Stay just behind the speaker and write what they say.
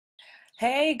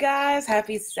Hey guys,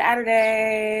 happy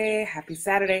Saturday. Happy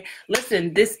Saturday.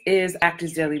 Listen, this is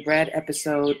Actors Daily Bread,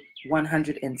 episode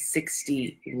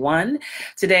 161.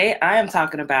 Today I am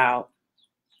talking about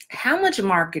how much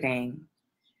marketing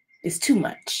is too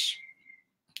much.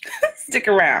 Stick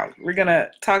around. We're going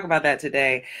to talk about that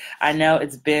today. I know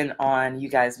it's been on you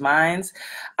guys' minds.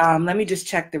 Let me just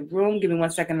check the room. Give me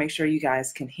 1 second to make sure you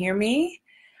guys can hear me.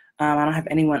 I don't have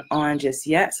anyone on just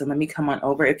yet, so let me come on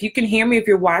over. If you can hear me, if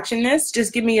you're watching this,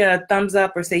 just give me a thumbs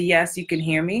up or say yes, you can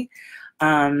hear me,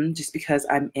 just because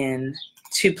I'm in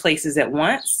two places at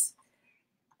once.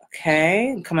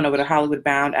 Okay, I'm coming over to Hollywood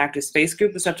Bound Actors Space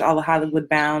Group. What's up to all the Hollywood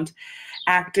Bound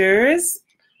actors?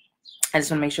 I just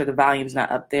want to make sure the volume's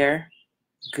not up there.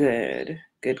 Good.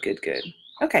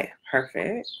 Okay,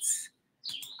 perfect.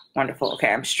 Wonderful.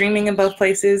 Okay, I'm streaming in both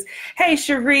places. Hey,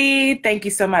 Cherie, thank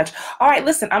you so much. All right,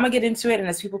 listen, I'm going to get into it, and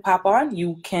as people pop on,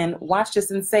 you can watch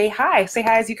this and say hi. Say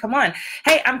hi as you come on.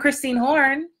 Hey, I'm Christine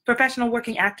Horn, professional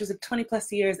working actress of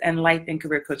 20-plus years and life and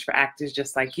career coach for actors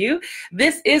just like you.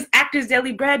 This is Actors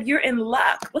Daily Bread. You're in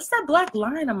luck. What's that black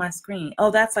line on my screen?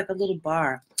 Oh, that's like a little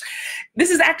bar. This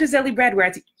is Actors Daily Bread, where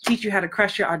I teach you how to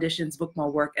crush your auditions, book more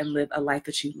work, and live a life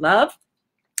that you love.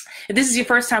 If this is your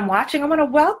first time watching, I want to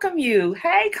welcome you.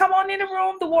 Hey, come on in the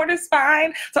room. The water's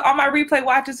fine. So all my replay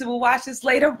watchers who will watch this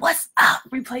later, what's up,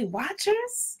 replay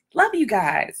watchers? Love you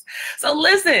guys. So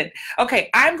listen,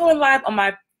 okay, I'm going live on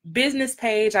my business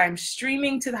page. I'm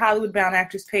streaming to the Hollywood Bound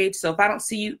Actors page. So if I don't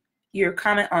see your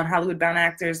comment on Hollywood Bound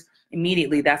Actors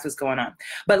immediately, that's what's going on.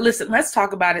 But listen, let's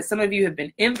talk about it. Some of you have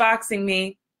been inboxing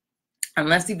me.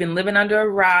 Unless you've been living under a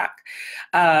rock,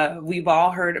 we've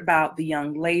all heard about the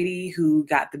young lady who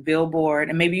got the billboard,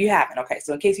 and maybe you haven't. Okay,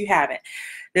 so in case you haven't,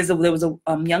 there was a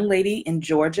young lady in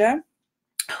Georgia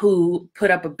who put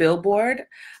up a billboard.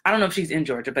 I don't know if she's in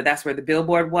Georgia, but that's where the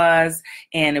billboard was,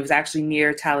 and it was actually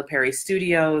near Tyler Perry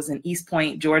Studios in East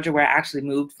Point, Georgia, where I actually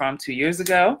moved from 2 years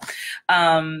ago.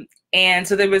 And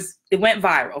so it went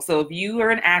viral. So if you are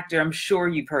an actor, I'm sure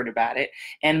you've heard about it.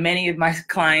 And many of my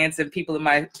clients and people in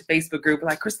my Facebook group are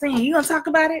like, Christine, you gonna talk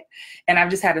about it? And I've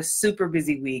just had a super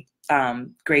busy week,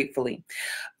 gratefully.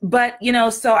 But, you know,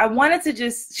 so I wanted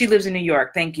to she lives in New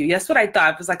York. Thank you. That's what I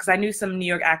thought. It was like, because I knew some New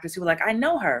York actors who were like, I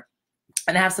know her.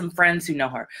 And I have some friends who know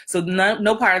her. So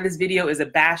no part of this video is a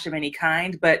bash of any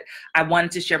kind, but I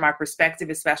wanted to share my perspective,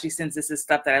 especially since this is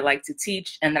stuff that I like to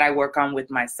teach and that I work on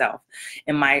with myself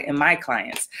and my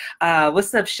clients.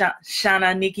 What's up,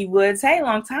 Shauna Nikki Woods? Hey,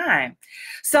 long time.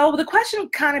 So the question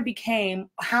kind of became,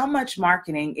 how much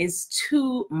marketing is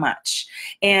too much?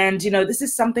 And, you know, this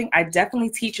is something I definitely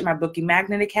teach in my Booking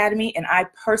Magnet Academy, and I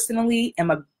personally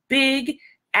am a big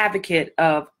advocate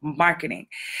of marketing.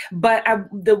 But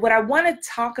what I want to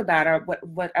talk about, or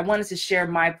what I wanted to share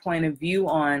my point of view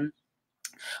on,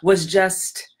 was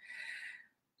just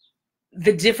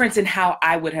the difference in how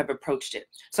I would have approached it.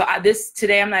 So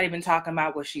today I'm not even talking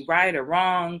about was she right or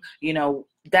wrong. You know,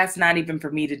 that's not even for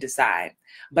me to decide,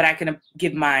 but I can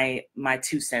give my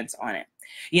 2 cents on it.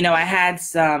 You know, I have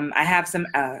some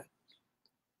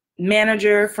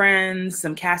manager friends,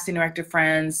 some casting director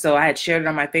friends. So I had shared it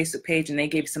on my Facebook page, and they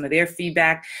gave some of their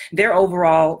feedback. Their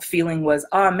overall feeling was,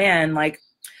 oh man, like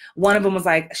one of them was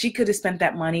like, she could have spent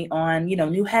that money on, you know,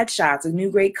 new headshots, a new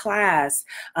great class,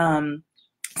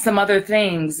 some other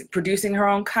things, producing her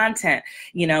own content,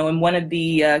 you know. And one of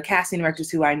the casting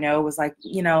directors who I know was like,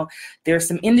 you know, there's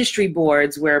some industry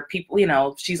boards where people, you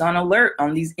know, she's on alert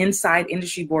on these inside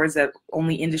industry boards that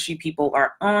only industry people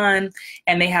are on,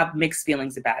 and they have mixed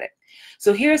feelings about it.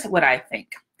 So here's what I think.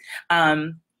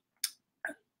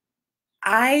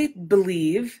 I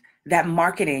believe that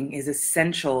marketing is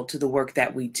essential to the work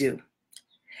that we do.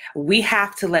 We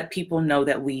have to let people know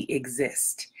that we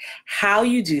exist. How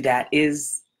you do that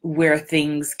is where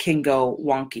things can go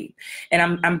wonky.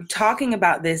 And I'm talking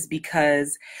about this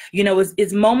because, you know,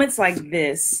 it's moments like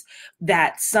this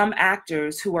that some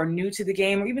actors who are new to the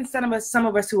game, or even some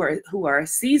of us who are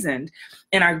seasoned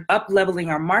and are up leveling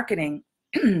our marketing.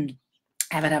 I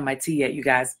haven't had my tea yet, you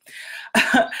guys.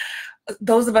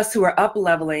 Those of us who are up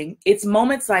leveling, it's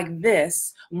moments like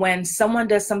this when someone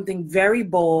does something very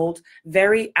bold,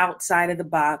 very outside of the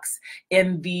box,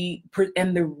 and the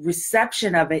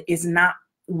reception of it is not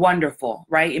wonderful,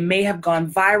 right? It may have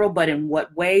gone viral, but in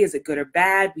what way? Is it good or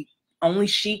bad? Only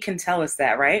she can tell us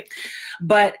that, right?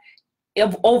 But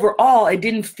overall, it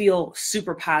didn't feel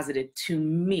super positive to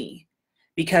me,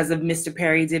 because of Mr.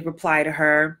 Perry did reply to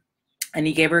her, and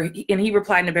he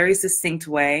replied in a very succinct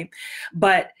way.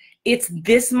 But it's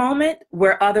this moment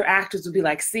where other actors will be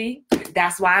like, see,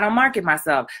 that's why I don't market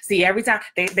myself. See, every time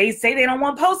they say they don't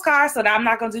want postcards, so that I'm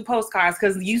not going to do postcards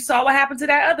because you saw what happened to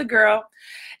that other girl.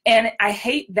 And I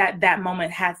hate that that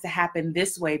moment has to happen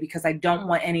this way, because I don't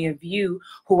want any of you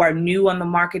who are new on the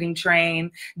marketing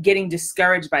train getting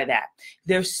discouraged by that.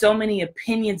 There's so many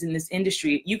opinions in this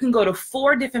industry. You can go to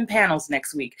 4 different panels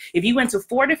next week. If you went to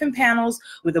 4 different panels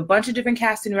with a bunch of different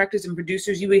casting directors and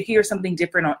producers, you would hear something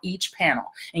different on each panel.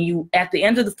 And you, at the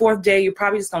end of the 4th day, you're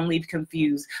probably just gonna leave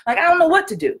confused. Like, I don't know what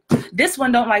to do. This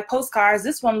one don't like postcards.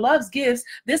 This one loves gifts.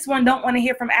 This one don't want to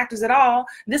hear from actors at all.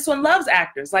 This one loves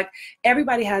actors. Like,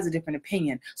 everybody has a different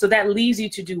opinion. So that leaves you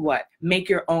to do what? Make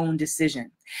your own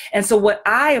decision. And so what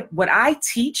I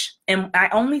teach, and I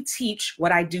only teach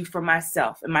what I do for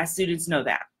myself, and my students know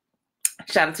that.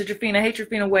 Shout out to Trafina. Hey,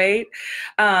 Trafina Wade.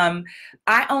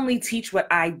 I only teach what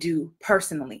I do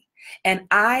personally. And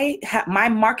my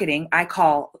marketing, I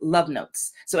call love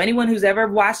notes. So anyone who's ever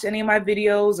watched any of my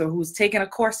videos or who's taken a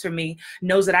course from me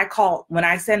knows that when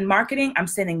I send marketing, I'm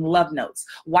sending love notes.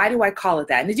 Why do I call it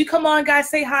that? And did you come on, guys?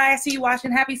 Say hi. I see you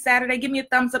watching. Happy Saturday. Give me a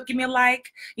thumbs up. Give me a like.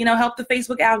 You know, help the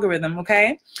Facebook algorithm,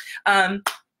 okay? I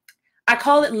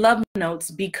call it love notes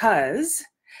because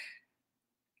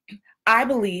I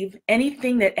believe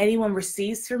anything that anyone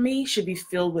receives from me should be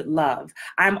filled with love.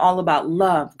 I'm all about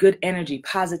love, good energy,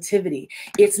 positivity.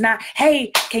 It's not,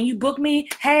 hey, can you book me?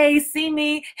 Hey, see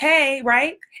me? Hey,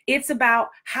 right? It's about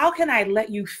how can I let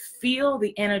you feel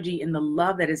the energy and the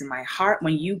love that is in my heart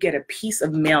when you get a piece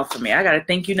of mail from me. I got a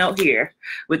thank you note here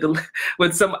with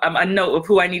a note of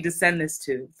who I need to send this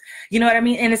to. You know what I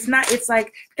mean? And it's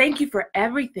like, thank you for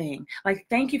everything. Like,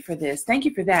 thank you for this. Thank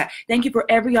you for that. Thank you for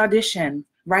every audition,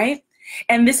 right?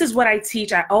 And this is what I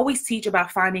teach. I always teach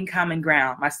about finding common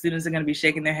ground. My students are going to be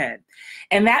shaking their head.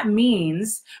 And that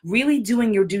means really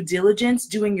doing your due diligence,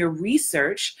 doing your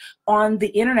research on the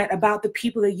internet about the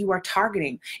people that you are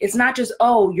targeting. It's not just,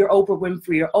 oh, you're Oprah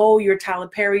Winfrey, or oh, you're Tyler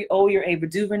Perry, oh, you're Ava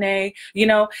DuVernay. You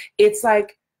know, it's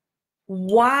like,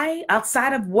 why,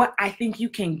 outside of what I think you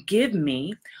can give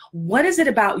me, what is it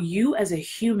about you as a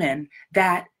human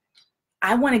that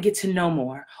I want to get to know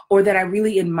more, or that I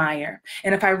really admire?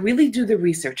 And if I really do the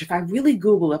research, if I really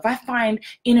Google, if I find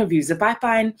interviews, if I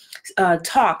find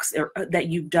talks that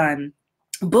you've done,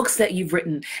 books that you've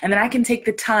written, and then I can take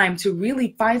the time to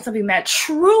really find something that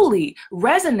truly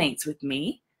resonates with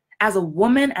me as a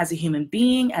woman, as a human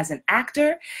being, as an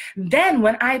actor, then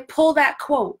when I pull that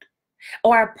quote,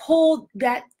 or I pull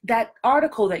that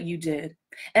article that you did,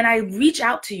 and I reach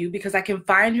out to you because I can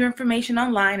find your information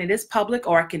online, it is public,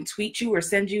 or I can tweet you or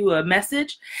send you a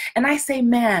message, and I say,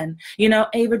 man, you know,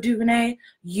 Ava DuVernay,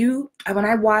 when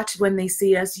I watch When They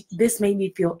See Us, this made me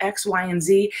feel X, Y, and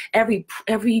Z. Every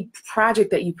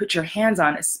project that you put your hands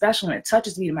on is special, and it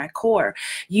touches me to my core.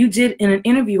 You did, in an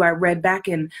interview I read back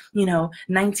in,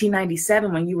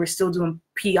 1997, when you were still doing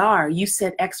PR, you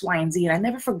said X, Y, and Z, and I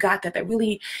never forgot that. That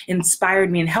really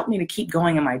inspired me and helped me to keep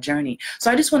going in my journey.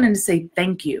 So I just wanted to say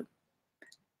thank you.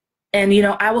 And,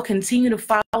 I will continue to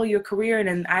follow your career,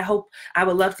 and I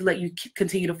would love to let you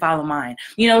continue to follow mine.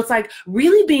 It's like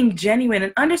really being genuine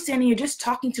and understanding you're just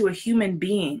talking to a human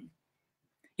being.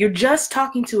 You're just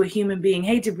talking to a human being.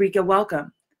 Hey, Dabrika,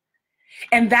 welcome.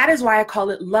 And that is why I call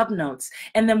it love notes.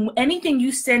 And then anything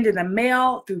you send in the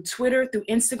mail, through Twitter, through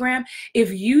Instagram,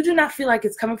 if you do not feel like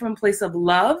it's coming from a place of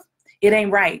love, it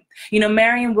ain't right.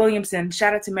 Marianne Williamson,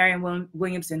 shout out to Marianne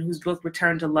Williamson, whose book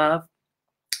Return to Love.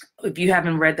 If you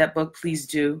haven't read that book, please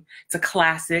do. It's a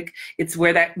classic. It's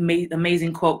where that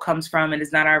amazing quote comes from. And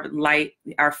it's not our light,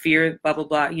 our fear, blah, blah,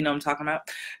 blah. You know what I'm talking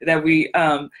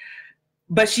about?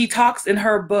 But she talks in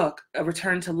her book, A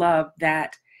Return to Love,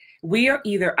 that we are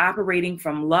either operating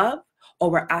from love or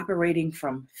we're operating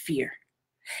from fear.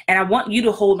 And I want you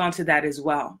to hold on to that as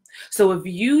well. So if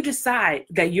you decide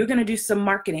that you're going to do some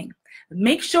marketing,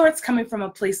 make sure it's coming from a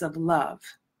place of love,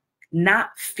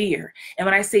 not fear. And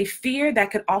when I say fear,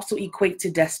 that could also equate to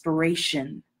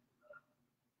desperation.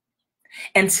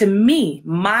 And to me,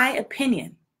 my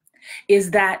opinion is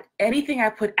that anything I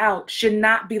put out should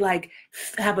not be like,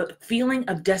 have a feeling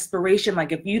of desperation.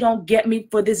 Like, if you don't get me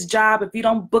for this job, if you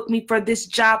don't book me for this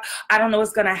job, I don't know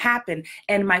what's going to happen.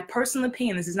 And my personal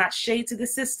opinion, this is not shade to the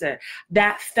sister,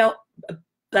 that felt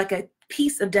like a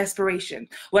piece of desperation.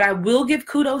 What I will give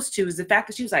kudos to is the fact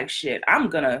that she was like, shit, I'm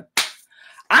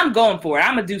going for it.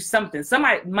 I'm going to do something.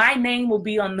 My name will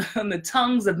be on the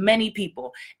tongues of many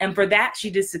people. And for that, she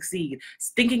did succeed.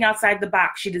 Thinking outside the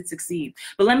box, she did succeed.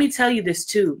 But let me tell you this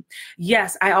too.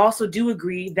 Yes, I also do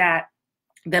agree that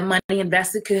money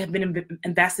invested could have been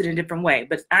invested in a different way.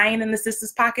 But I ain't in the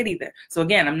sister's pocket either. So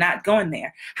again, I'm not going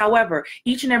there. However,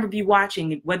 each and every of you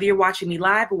watching, whether you're watching me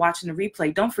live or watching the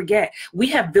replay, don't forget, we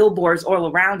have billboards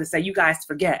all around us that you guys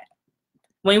forget.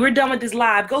 When we're done with this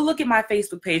live, go look at my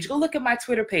Facebook page. Go look at my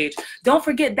Twitter page. Don't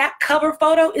forget that cover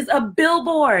photo is a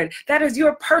billboard. That is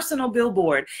your personal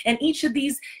billboard. And each of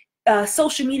these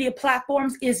social media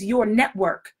platforms is your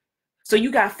network. So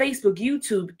you got Facebook,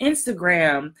 YouTube,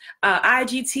 Instagram,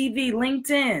 IGTV,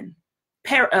 LinkedIn,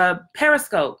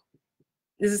 Periscope.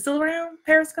 Is it still around?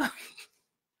 Periscope?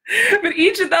 But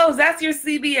each of those, that's your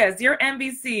CBS, your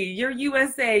NBC, your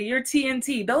USA, your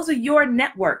TNT. Those are your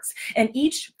networks. And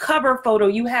each cover photo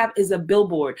you have is a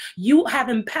billboard. You have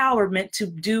empowerment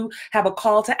to have a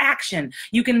call to action.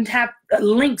 You can have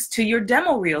links to your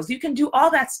demo reels. You can do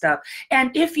all that stuff.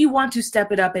 And if you want to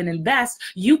step it up and invest,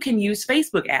 you can use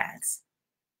Facebook ads.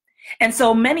 And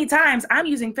so many times I'm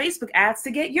using Facebook ads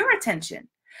to get your attention.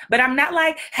 But I'm not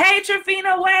like, hey,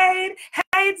 Trafina Wade,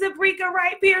 hey, Zabrika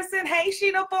Wright Pearson, hey,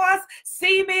 Sheena Boss,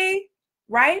 see me,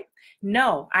 right?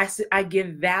 No, I give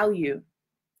value.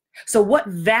 So what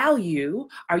value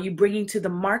are you bringing to the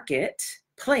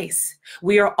marketplace?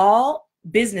 We are all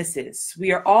businesses.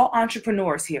 We are all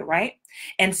entrepreneurs here, right?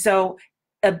 And so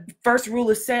a first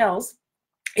rule of sales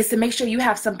is to make sure you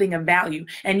have something of value.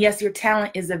 And yes, your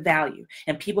talent is of value,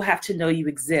 and people have to know you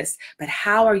exist. But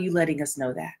how are you letting us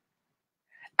know that?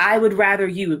 I would rather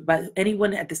you, but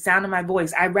anyone at the sound of my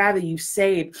voice, I'd rather you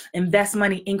save, invest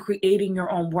money in creating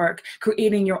your own work,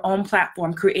 creating your own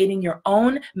platform, creating your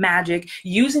own magic,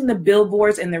 using the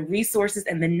billboards and the resources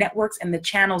and the networks and the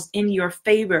channels in your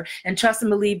favor. And trust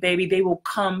and believe, baby, they will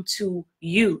come to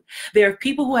you. There are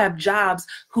people who have jobs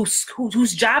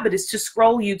whose job it is to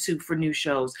scroll YouTube for new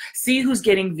shows, see who's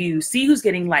getting views, see who's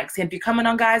getting likes. And if you're coming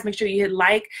on, guys, make sure you hit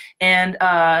like and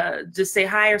just say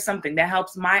hi or something. That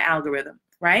helps my algorithm.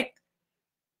 Right?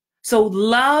 So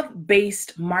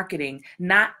love-based marketing,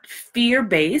 not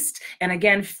fear-based. And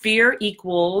again, fear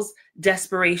equals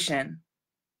desperation.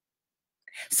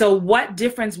 So what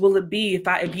difference will it be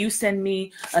if you send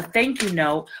me a thank you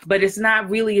note, but it's not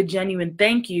really a genuine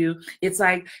thank you? It's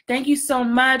like, thank you so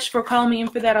much for calling me in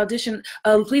for that audition.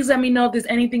 Please let me know if there's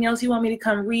anything else you want me to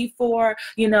come read for.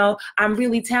 You know, I'm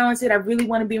really talented. I really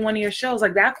want to be in one of your shows.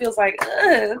 Like that feels like,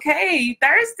 okay, you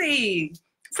thirsty.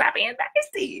 Stop being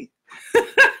thirsty.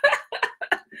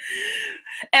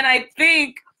 And I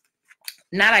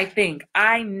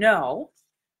know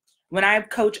when I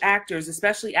coach actors,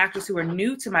 especially actors who are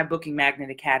new to my Booking Magnet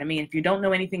Academy, and if you don't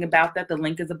know anything about that, the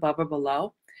link is above or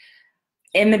below.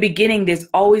 In the beginning, there's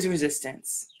always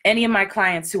resistance. Any of my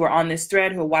clients who are on this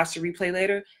thread, who will watch the replay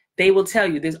later, they will tell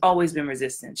you there's always been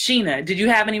resistance. Sheena, did you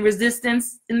have any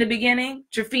resistance in the beginning?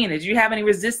 Trafina, did you have any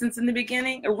resistance in the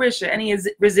beginning? Arisha, any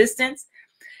resistance?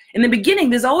 In the beginning,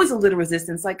 there's always a little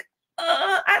resistance, like,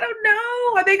 I don't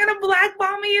know. Are they going to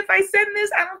blackball me if I send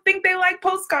this? I don't think they like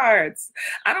postcards.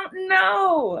 I don't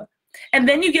know. And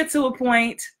then you get to a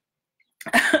point,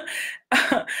 where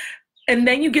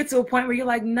you're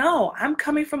like, no, I'm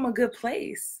coming from a good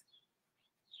place.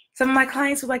 Some of my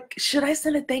clients were like, should I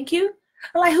send a thank you?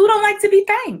 I'm like, who don't like to be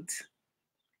thanked?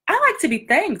 I like to be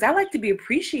thanked. I like to be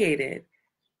appreciated.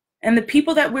 And the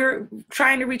people that we're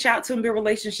trying to reach out to and build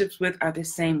relationships with are the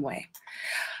same way.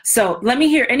 So let me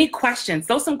hear any questions.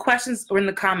 Throw some questions in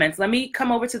the comments. Let me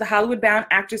come over to the Hollywood Bound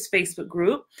Actors Facebook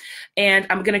group. And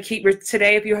I'm going to keep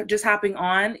today, if you're just hopping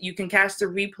on, you can catch the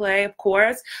replay, of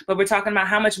course. But we're talking about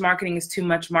how much marketing is too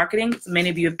much marketing. So many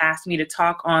of you have asked me to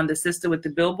talk on the Sister with the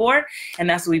Billboard. And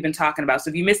that's what we've been talking about. So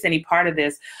if you missed any part of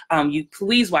this, you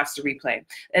please watch the replay.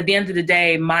 At the end of the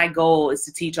day, my goal is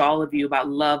to teach all of you about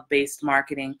love-based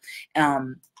marketing,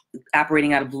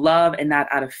 operating out of love and not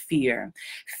out of fear.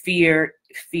 Fear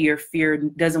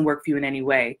doesn't work for you in any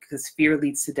way, because fear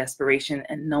leads to desperation,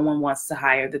 and no one wants to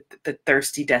hire the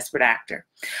thirsty, desperate actor.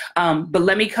 But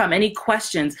let me come. Any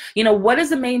questions? You know, what is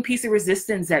the main piece of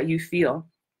resistance that you feel?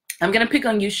 I'm going to pick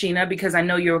on you, Sheena, because I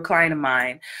know you're a client of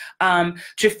mine.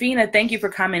 Trafina, thank you for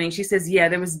commenting. She says, yeah,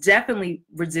 there was definitely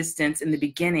resistance in the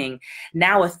beginning.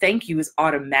 Now a thank you is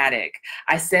automatic.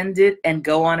 I send it and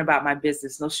go on about my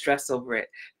business. No stress over it.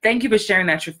 Thank you for sharing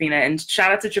that, Trafina. And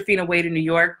shout out to Trafina Wade in New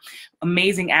York,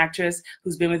 amazing actress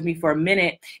who's been with me for a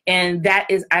minute. And that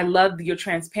is, I love your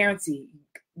transparency.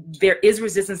 There is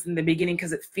resistance in the beginning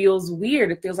because it feels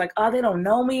weird. It feels like, oh, they don't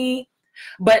know me.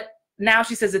 But now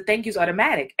she says the thank you is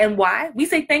automatic. And why? We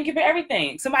say thank you for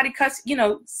everything. Somebody cuts, you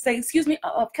know, say, excuse me,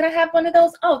 can I have one of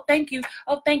those? Oh, thank you.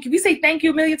 Oh, thank you. We say thank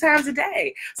you a million times a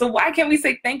day. So why can't we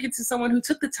say thank you to someone who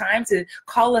took the time to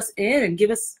call us in and give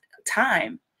us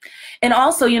time? And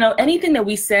also, you know, anything that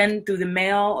we send through the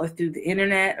mail or through the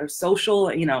internet or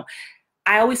social, you know,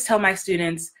 I always tell my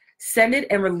students, send it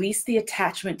and release the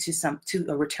attachment to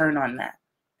a return on that.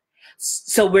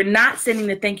 So we're not sending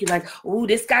the thank you like, oh,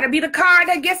 this got to be the card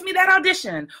that gets me that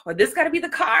audition, or this got to be the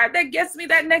card that gets me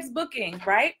that next booking,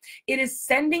 right? It is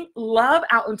sending love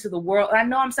out into the world. And I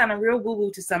know I'm sounding real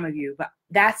woo-woo to some of you, but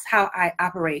that's how I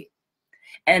operate.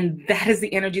 And that is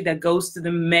the energy that goes to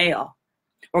the mail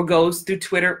or goes through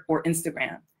Twitter or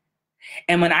Instagram.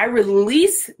 And when I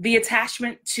release the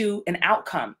attachment to an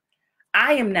outcome,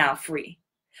 I am now free.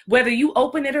 Whether you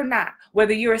open it or not,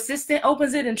 whether your assistant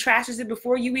opens it and trashes it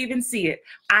before you even see it,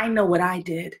 I know what I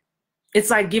did.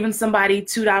 It's like giving somebody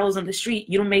 $2 on the street.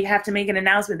 You don't have to make an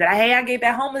announcement that, hey, I gave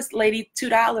that homeless lady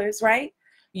 $2, right?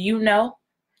 You know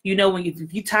when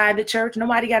if you tithe at church,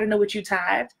 nobody got to know what you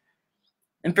tithed.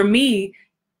 And for me,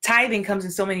 tithing comes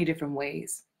in so many different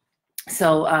ways.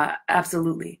 So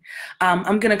absolutely.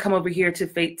 I'm going to come over here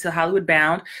to Hollywood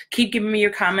Bound. Keep giving me your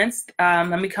comments.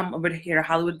 Let me come over here to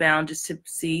Hollywood Bound just to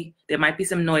see. There might be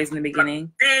some noise in the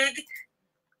beginning.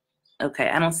 Okay,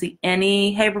 I don't see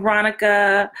any. Hey,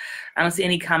 Veronica. I don't see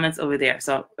any comments over there.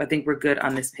 So I think we're good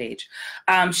on this page.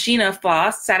 Sheena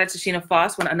Foss. Shout out to Sheena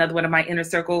Foss, another one of my Inner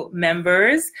Circle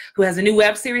members who has a new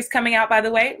web series coming out, by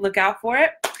the way. Look out for it.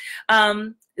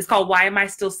 It's called Why Am I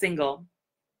Still Single?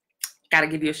 Got to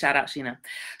give you a shout out, Sheena.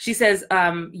 She says,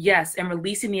 yes, and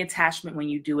releasing the attachment when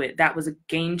you do it. That was a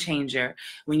game changer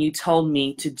when you told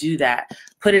me to do that.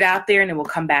 Put it out there and it will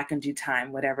come back in due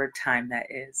time, whatever time that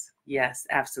is. Yes,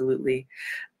 absolutely.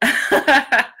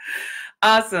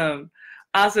 Awesome.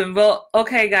 Awesome. Well,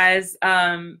 okay, guys,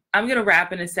 I'm going to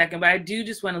wrap in a second, but I do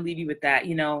just want to leave you with that.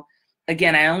 You know,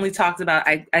 again, I only talked about,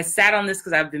 I sat on this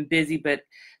because I've been busy, but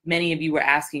many of you were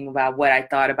asking about what I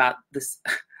thought about this.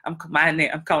 I'm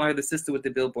calling her the sister with the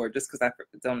billboard just because I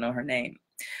don't know her name.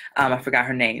 I forgot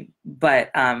her name. But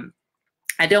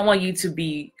I don't want you to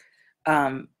be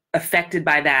affected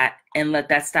by that and let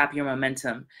that stop your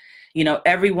momentum. You know,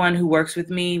 everyone who works with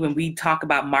me, when we talk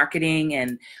about marketing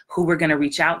and who we're going to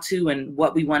reach out to and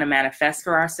what we want to manifest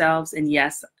for ourselves, and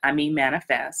yes, I mean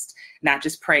manifest, not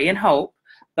just pray and hope,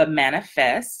 but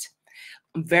manifest.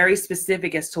 I'm very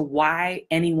specific as to why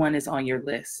anyone is on your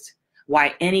list.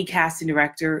 Why any casting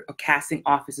director or casting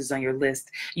office is on your list.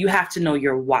 You have to know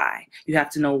your why. You have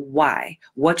to know why.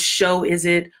 What show is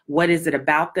it? What is it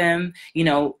about them? You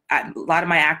know, a lot of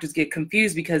my actors get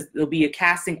confused because there'll be a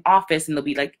casting office and there'll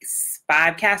be like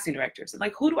 5 casting directors. And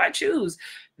like, who do I choose?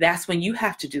 That's when you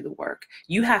have to do the work.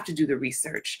 You have to do the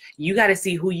research. You got to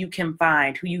see who you can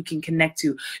find, who you can connect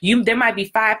to. There might be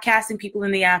 5 casting people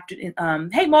in the afternoon.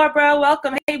 Hey, Marbro,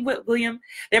 welcome. Hey, William.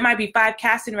 There might be 5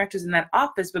 casting directors in that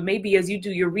office, but maybe as you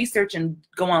do your research and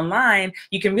go online,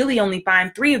 you can really only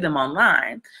find 3 of them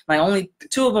online. Like only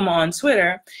 2 of them on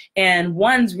Twitter, and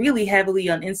one's really heavily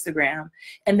on Instagram.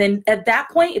 And then at that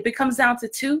point, if it comes down to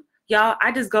 2, y'all,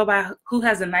 I just go by who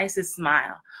has the nicest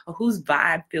smile, or whose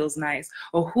vibe feels nice,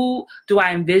 or who do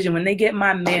I envision when they get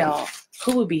my mail,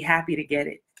 who would be happy to get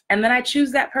it. And then I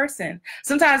choose that person.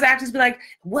 Sometimes actors be like,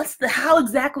 how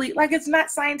exactly? Like, it's not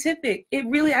scientific. It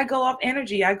really, I go off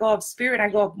energy. I go off spirit. I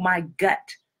go off my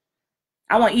gut.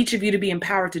 I want each of you to be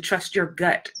empowered to trust your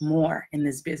gut more in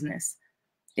this business.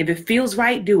 If it feels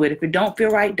right, do it. If it don't feel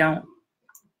right, don't.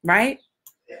 Right?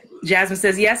 Jasmine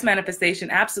says, yes, manifestation.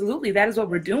 Absolutely. That is what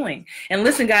we're doing. And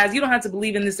listen, guys, you don't have to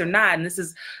believe in this or not. And this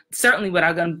is certainly what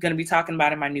I'm going to be talking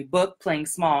about in my new book, Playing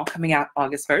Small, coming out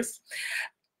August 1st,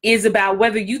 is about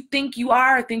whether you think you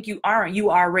are or think you aren't, you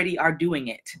already are doing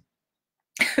it.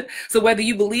 So whether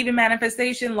you believe in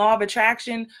manifestation, law of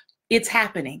attraction, it's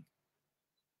happening.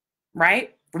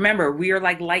 Right? Remember, we are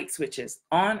like light switches,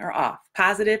 on or off,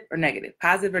 positive or negative,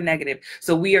 positive or negative.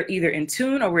 So we are either in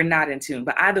tune or we're not in tune.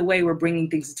 But either way, we're bringing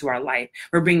things into our life.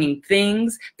 We're bringing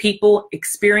things, people,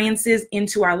 experiences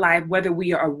into our life, whether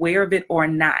we are aware of it or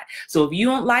not. So if you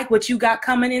don't like what you got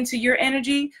coming into your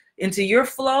energy, into your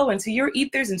flow, into your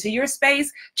ethers, into your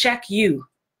space, check you.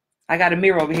 I got a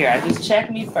mirror over here. I just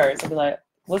check me first. I'll be like,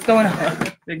 what's going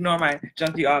on? Ignore my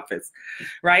junky office,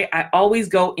 right? I always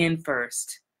go in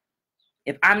first.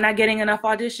 If I'm not getting enough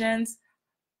auditions,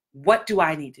 what do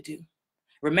I need to do?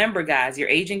 Remember, guys, your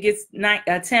agent gets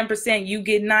 10%, you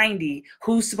get 90.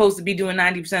 Who's supposed to be doing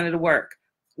 90% of the work?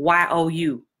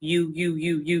 You.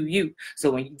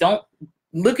 So when you don't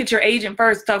look at your agent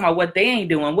first, talking about what they ain't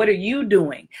doing, what are you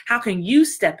doing? How can you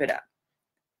step it up?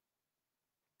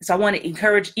 So I want to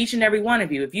encourage each and every one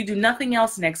of you. If you do nothing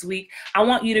else next week, I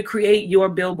want you to create your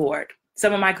billboard.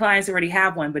 Some of my clients already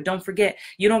have one, but don't forget,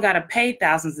 you don't got to pay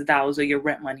thousands of dollars of your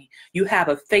rent money. You have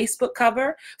a Facebook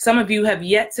cover. Some of you have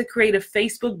yet to create a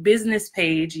Facebook business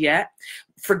page yet,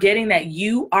 forgetting that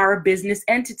you are a business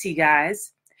entity,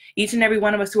 guys. Each and every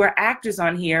one of us who are actors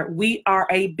on here, we are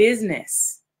a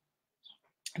business.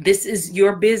 This is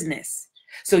your business.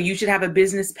 So you should have a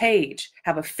business page,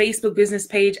 have a Facebook business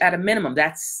page at a minimum.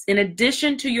 That's in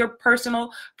addition to your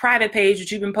personal private page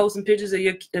that you've been posting pictures of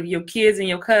your kids and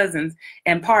your cousins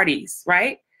and parties,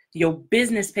 right? Your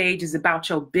business page is about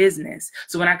your business.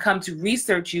 So when I come to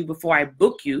research you before I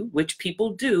book you, which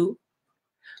people do,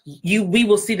 we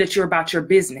will see that you're about your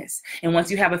business. And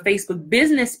once you have a Facebook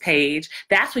business page,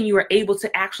 that's when you are able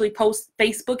to actually post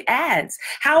Facebook ads.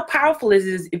 How powerful is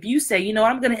it if you say, you know,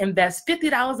 I'm going to invest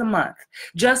 $50 a month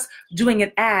just doing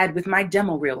an ad with my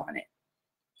demo reel on it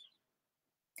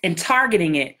and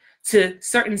targeting it to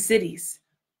certain cities.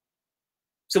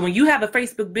 So when you have a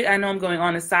Facebook, I know I'm going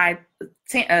on a side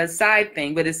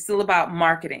thing, but it's still about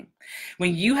marketing.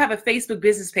 When you have a Facebook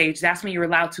business page, that's when you're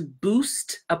allowed to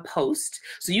boost a post.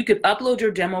 So you could upload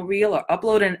your demo reel or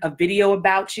upload a video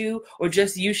about you, or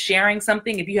just you sharing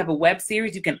something. If you have a web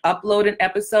series, you can upload an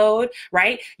episode,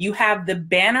 right? You have the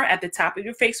banner at the top of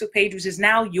your Facebook page, which is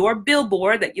now your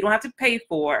billboard that you don't have to pay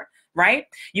for, right?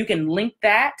 You can link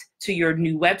that to your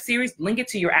new web series, link it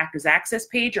to your Actors Access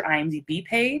page, your IMDb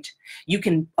page. You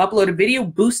can upload a video,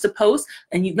 boost a post,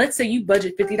 and let's say you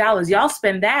budget $50. Y'all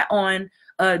spend that on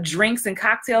drinks and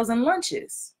cocktails and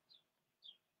lunches.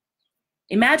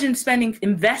 Imagine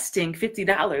investing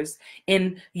 $50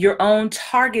 in your own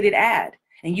targeted ad,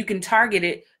 and you can target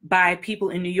it by people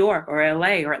in New York or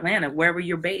LA or Atlanta, wherever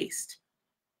you're based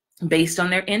on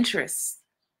their interests.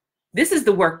 This is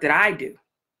the work that I do.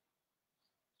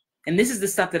 And this is the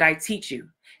stuff that I teach you.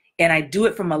 And I do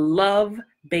it from a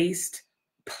love-based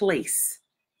place.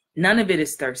 None of it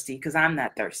is thirsty, because I'm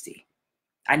not thirsty.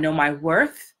 I know my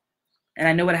worth and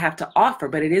I know what I have to offer,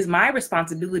 but it is my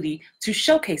responsibility to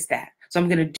showcase that. So I'm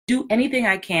going to do anything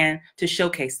I can to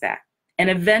showcase that. And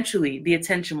eventually the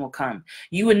attention will come.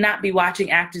 You would not be watching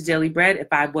Actors Daily Bread if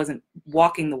I wasn't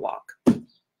walking the walk.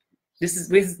 This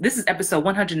is episode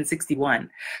 161.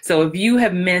 So if you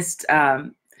have missed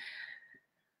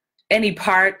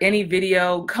any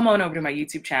video, come on over to my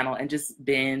YouTube channel and just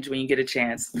binge when you get a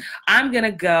chance. I'm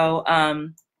gonna go,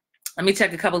 let me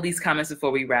check a couple of these comments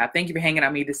before we wrap. Thank you for hanging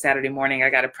out with me this Saturday morning. I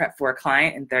got to prep for a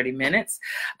client in 30 minutes.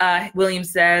 William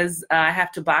says, I have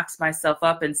to box myself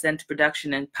up and send to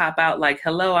production and pop out like,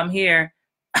 hello, I'm here.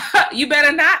 You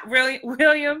better not, really,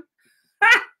 William.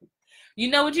 You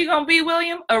know what you're gonna be,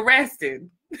 William? Arrested.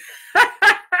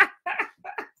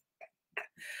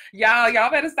 Y'all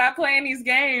better stop playing these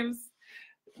games.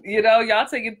 You know, y'all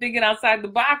taking thinking outside the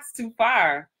box too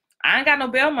far. I ain't got no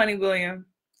bail money, William.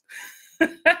 Hey,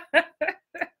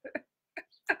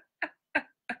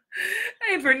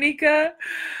 Vernica.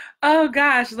 Oh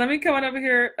gosh, let me come on over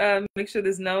here. Make sure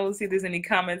see if there's any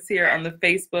comments here on the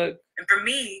Facebook. And for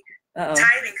me,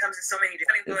 tithing comes in so many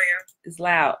different ways. It's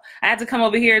loud. I had to come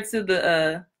over here to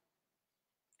the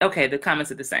okay, the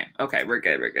comments are the same. Okay, we're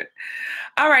good, we're good.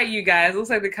 All right, you guys, looks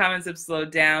like the comments have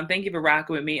slowed down. Thank you for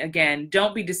rocking with me. Again,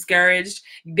 don't be discouraged.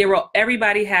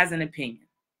 Everybody has an opinion.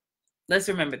 Let's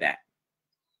remember that.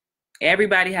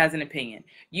 Everybody has an opinion.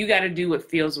 You got to do what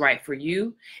feels right for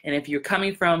you. And if you're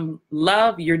coming from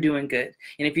love, you're doing good.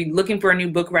 And if you're looking for a new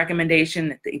book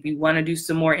recommendation, if you want to do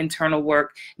some more internal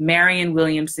work, Marianne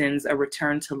Williamson's A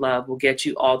Return to Love will get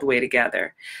you all the way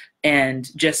together. And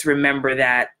just remember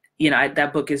that, you know,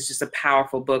 that book is just a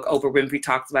powerful book. Oprah Winfrey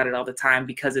talks about it all the time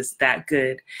because it's that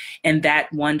good. And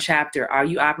that one chapter, are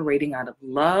you operating out of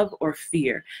love or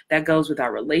fear? That goes with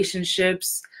our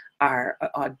relationships, our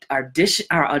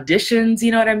auditions,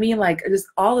 you know what I mean? Like just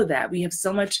all of that. We have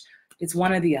so much, it's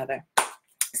one or the other.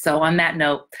 So on that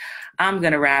note, I'm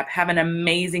going to wrap. Have an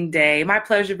amazing day. My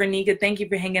pleasure, Vernica. Thank you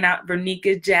for hanging out.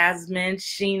 Vernica, Jasmine,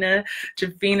 Sheena,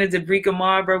 Trafina, Debrica,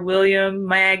 Marbra, William,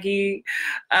 Maggie.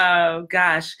 Oh,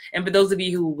 gosh. And for those of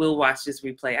you who will watch this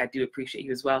replay, I do appreciate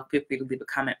you as well. Feel free to leave a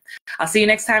comment. I'll see you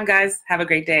next time, guys. Have a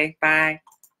great day. Bye.